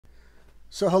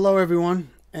So hello everyone,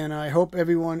 and I hope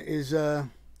everyone is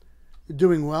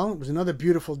doing well. It was another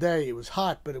beautiful day. It was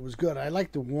hot, but it was good. I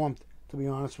like the warmth, to be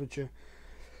honest with you.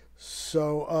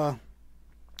 So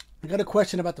I got a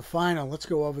question about the final. Let's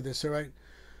go over this. All right.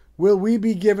 Will we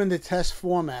be given the test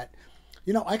format?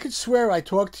 You know, I could swear I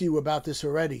talked to you about this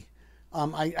already.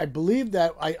 I believe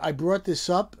that I brought this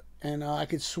up, and I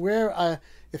could swear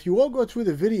if you all go through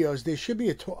the videos, there should be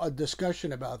a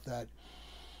discussion about that.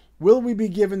 Will we be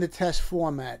given the test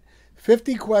format?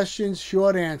 50 questions,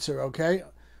 short answer, okay,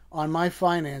 on my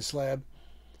finance lab,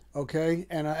 okay?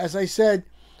 And as I said,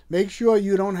 make sure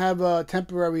you don't have a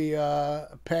temporary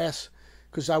pass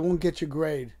because I won't get your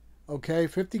grade, okay?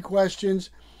 50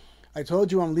 questions. I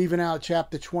told you I'm leaving out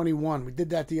chapter 21. We did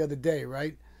that the other day,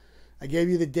 right? I gave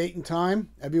you the date and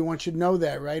time. Everyone should know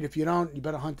that, right? If you don't, you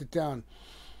better hunt it down.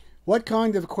 What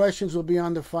kind of questions will be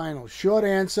on the final? Short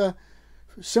answer.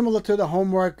 Similar to the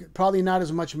homework, probably not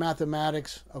as much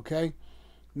mathematics, okay?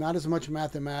 Not as much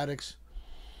mathematics.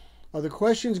 Are the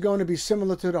questions going to be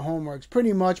similar to the homeworks?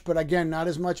 Pretty much, but again, not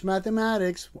as much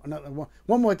mathematics.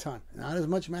 One more time. Not as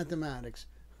much mathematics.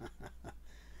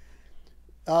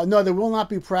 No, there will not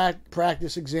be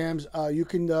practice exams. You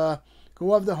can go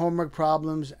over the homework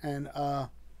problems, and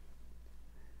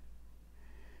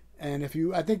if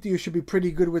you, I think that you should be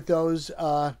pretty good with those.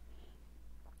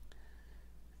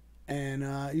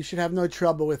 And you should have no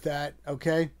trouble with that,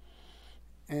 okay?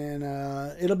 And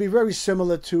it'll be very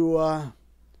similar to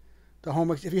the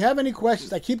homework. If you have any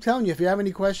questions, I keep telling you, if you have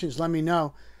any questions, let me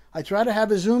know. I tried to have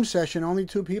a Zoom session. Only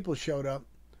 2 people showed up.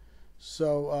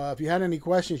 So if you had any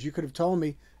questions, you could have told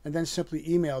me and then simply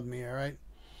emailed me, all right?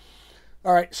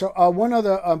 All right, so one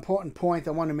other important point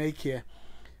I want to make here.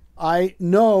 I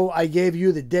know I gave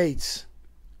you the dates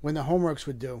when the homeworks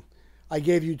were due. I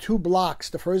gave you 2 blocks.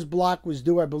 The first block was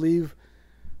due, I believe,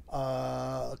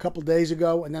 a couple days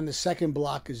ago, and then the second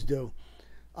block is due.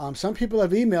 Some people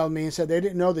have emailed me and said they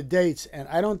didn't know the dates, and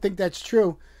I don't think that's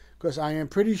true because I am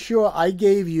pretty sure I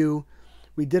gave you,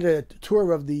 we did a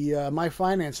tour of the My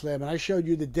Finance Lab, and I showed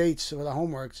you the dates for the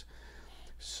homeworks.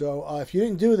 So if you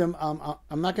didn't do them,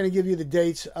 I'm not going to give you the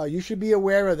dates. You should be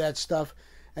aware of that stuff,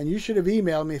 and you should have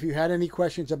emailed me if you had any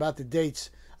questions about the dates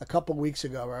a couple weeks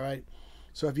ago, all right?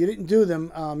 So if you didn't do them,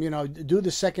 you know, do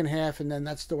the second half, and then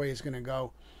that's the way it's going to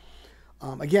go.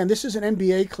 Again, this is an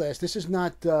MBA class. This is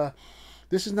not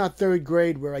 3rd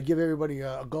grade where I give everybody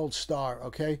a gold star.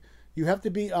 Okay, you have to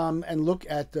be and look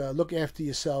after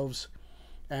yourselves,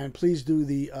 and please do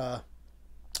the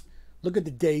look at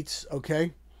the dates.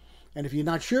 Okay, and if you're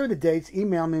not sure of the dates,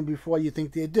 email me before you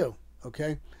think they're due.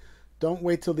 Okay, don't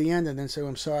wait till the end and then say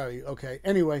I'm sorry. Okay,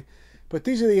 anyway, but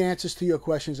these are the answers to your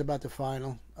questions about the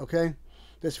final. Okay.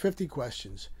 There's 50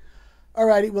 questions. All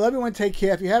righty. Well, everyone take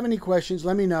care. If you have any questions,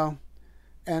 let me know.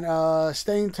 And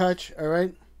stay in touch. All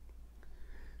right.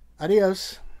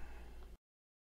 Adios.